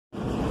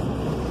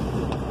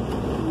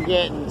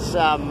getting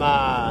some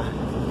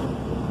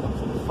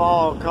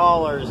fall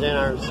colors in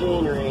our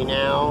scenery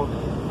now.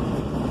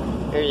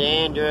 Here's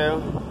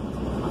Andrew.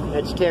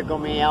 That's Tickle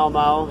Me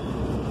Elmo.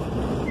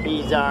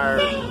 He's our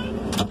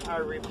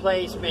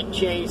replacement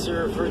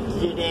chaser for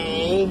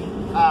today.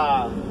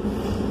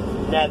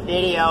 That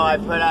video I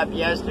put up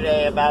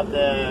yesterday about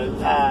the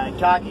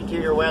talkie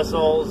tutor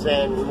whistles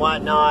and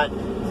whatnot,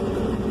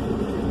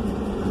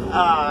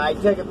 I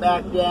took it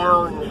back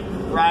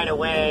down right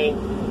away.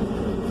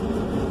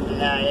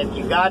 If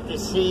you got to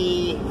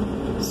see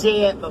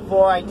it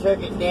before I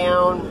took it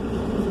down,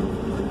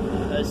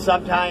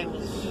 sometimes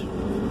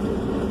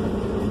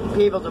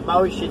people's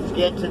emotions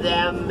get to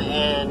them,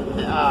 and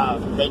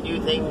they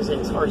do things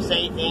or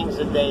say things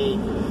that they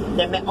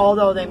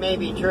although they may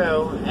be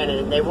true,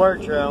 and they were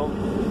true,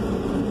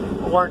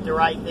 weren't the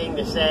right thing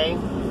to say.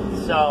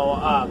 So,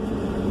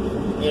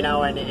 you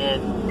know, and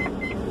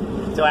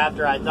so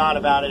after I thought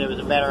about it, it was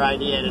a better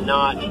idea to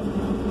not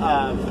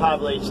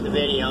publish the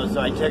video, so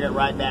I took it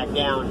right back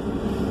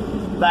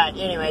down. But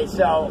anyway,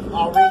 so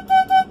I'll read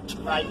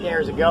right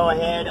there's a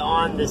go-ahead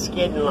on the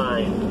skidding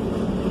line.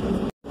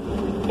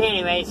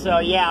 Anyway, so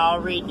yeah,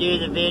 I'll redo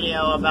the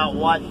video about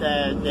what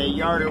the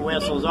yarder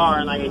whistles are,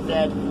 and like I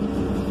said,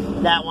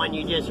 that one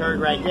you just heard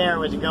right there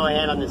was a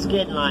go-ahead on the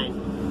skidding line.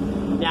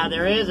 Now,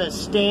 there is a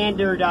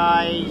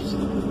standardized,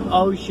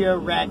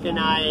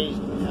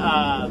 OSHA-recognized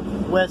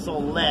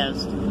whistle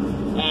list,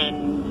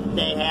 and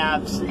they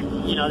have,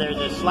 you know, there's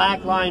a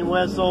slack line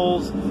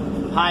whistles,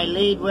 high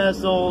lead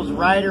whistles,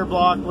 rider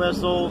block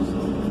whistles,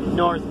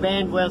 north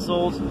bend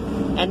whistles,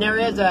 and there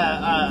is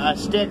a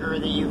sticker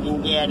that you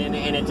can get,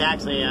 and it's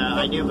actually,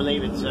 I do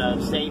believe it's a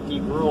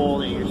safety rule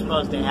that you're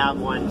supposed to have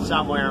one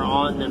somewhere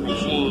on the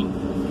machine.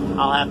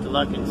 I'll have to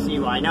look and see.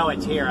 Well, I know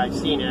it's here. I've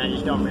seen it. I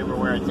just don't remember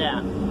where it's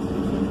at.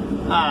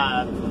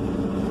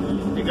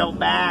 To go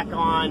back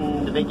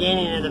on the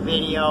beginning of the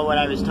video, what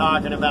I was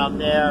talking about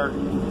there,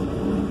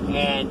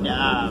 and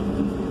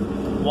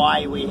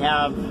why we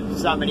have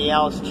somebody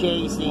else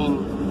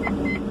chasing.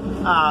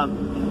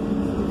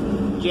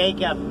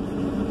 Jacob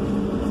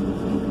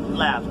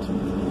left.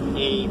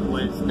 He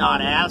was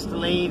not asked to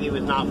leave. He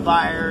was not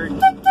fired.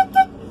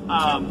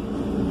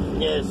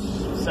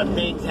 Some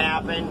things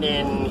happened,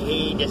 and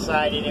he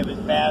decided it was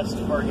best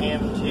for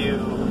him to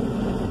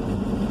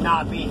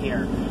not be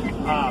here.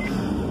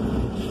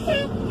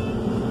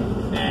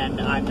 And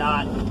I'm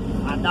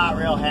not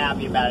real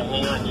happy about it.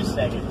 Hang on just a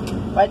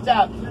second. What's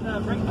up?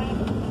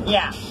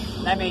 Yeah,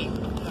 let me.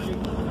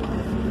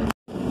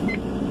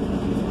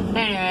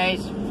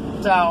 Anyways,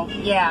 so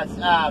yeah,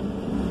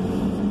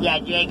 yeah,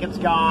 Jacob's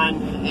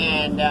gone,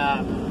 and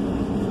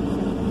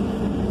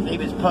he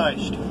was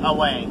pushed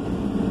away.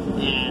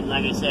 And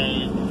like I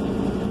say,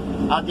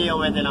 I'll deal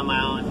with it on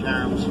my own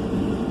terms.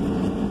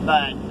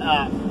 But,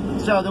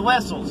 so the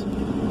whistles.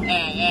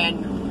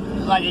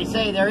 And like I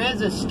say, there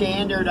is a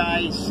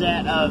standardized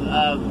set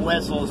of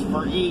whistles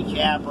for each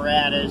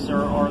apparatus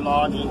or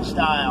logging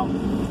style.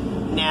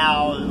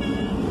 Now,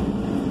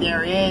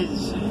 there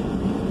is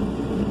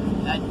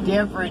a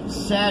different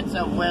sets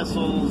of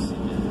whistles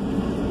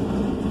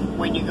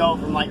when you go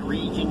from like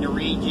region to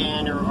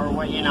region or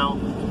what, you know.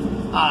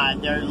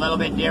 They're a little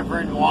bit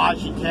different in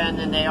Washington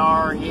than they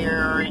are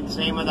here, and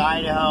same with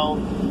Idaho.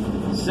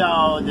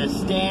 So the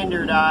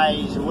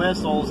standardized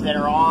whistles that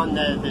are on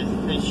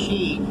the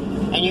sheet,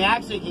 and you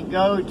actually can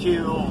go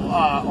to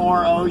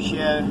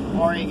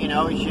Oregon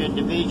OSHA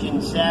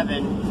Division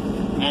 7,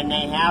 and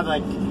they have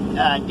a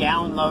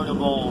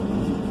downloadable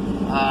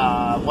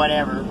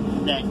whatever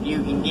that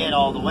you can get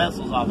all the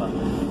whistles off of.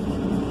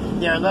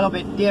 They're a little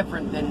bit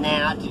different than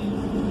that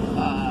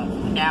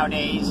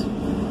nowadays.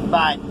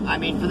 But, I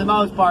mean, for the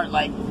most part,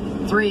 like,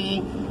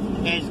 3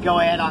 is go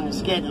ahead on the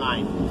skidding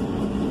line.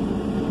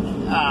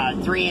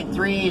 3 and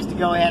 3 is to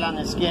go ahead on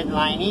the skidding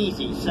line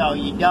easy. So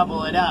you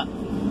double it up.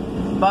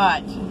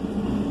 But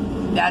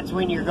that's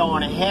when you're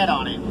going ahead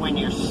on it. When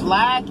you're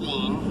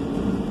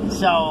slacking,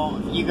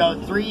 so you go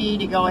 3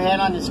 to go ahead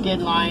on the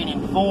skid line,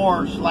 and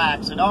 4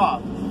 slacks it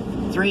off.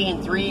 3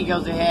 and 3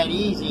 goes ahead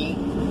easy.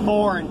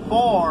 4 and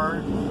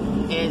 4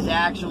 is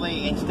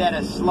actually, instead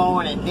of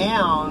slowing it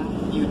down,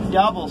 you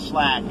double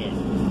slack it.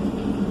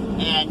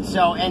 And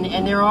so,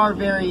 and there are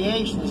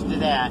variations to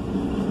that.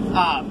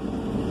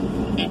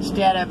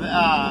 Instead of,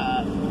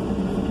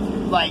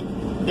 like,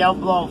 they'll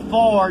blow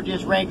 4,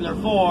 just regular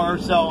 4,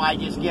 so I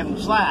just give them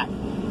slack.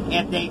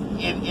 If they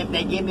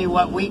give me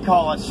what we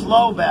call a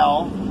slow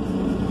bell,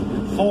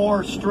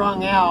 4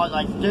 strung out,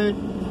 like, dude,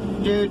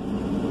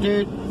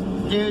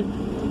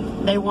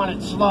 they want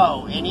it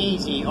slow and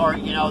easy, or,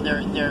 you know,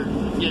 they're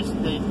just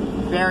the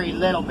very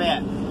little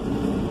bit.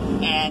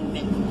 And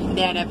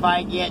then if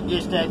I get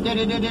just a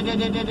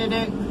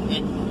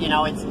you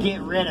know, it's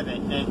get rid of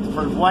it.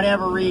 For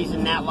whatever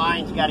reason, that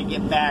line's got to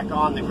get back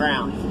on the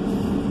ground.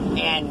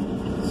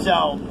 And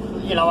so,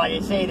 you know, like I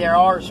say, there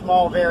are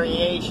small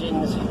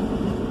variations.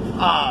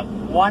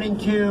 1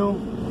 and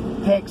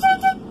 2 picks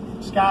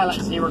skyline.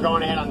 See, we're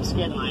going ahead on the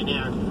skid line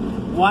there.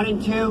 1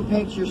 and 2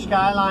 picks your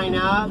skyline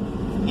up,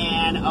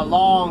 and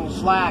along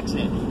slacks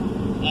it.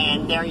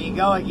 And there you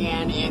go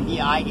again. If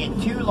I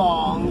get 2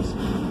 longs,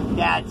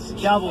 that's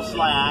double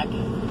slack.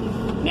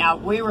 Now,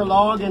 if we were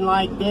logging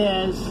like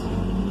this,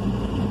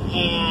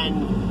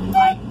 and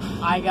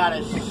I got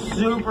a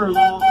super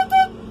long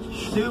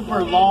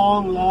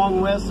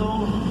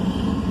whistle,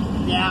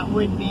 that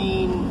would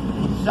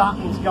mean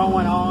something's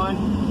going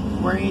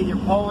on. We're either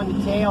pulling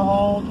the tail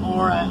hold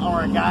or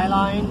a guy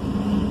line,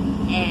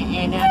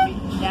 and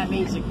that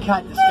means to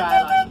cut the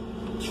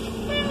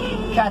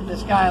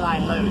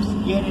skyline loose.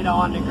 Get it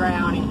on the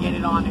ground and get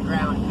it on the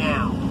ground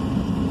now.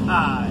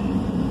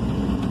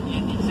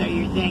 And so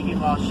you're thinking,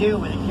 well, shoot,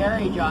 with a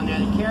carriage on there,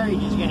 the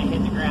carriage is going to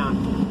hit the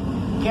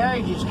ground.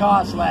 Carriages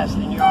cost less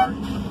than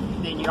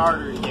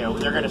yarders do.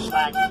 They're going to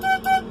slack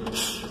it.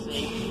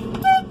 See?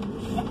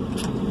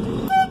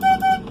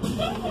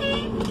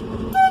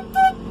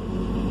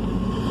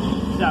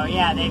 So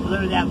yeah, they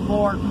blew that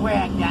fork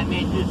quick. That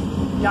meant just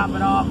jump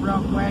it off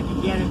real quick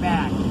and get it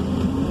back.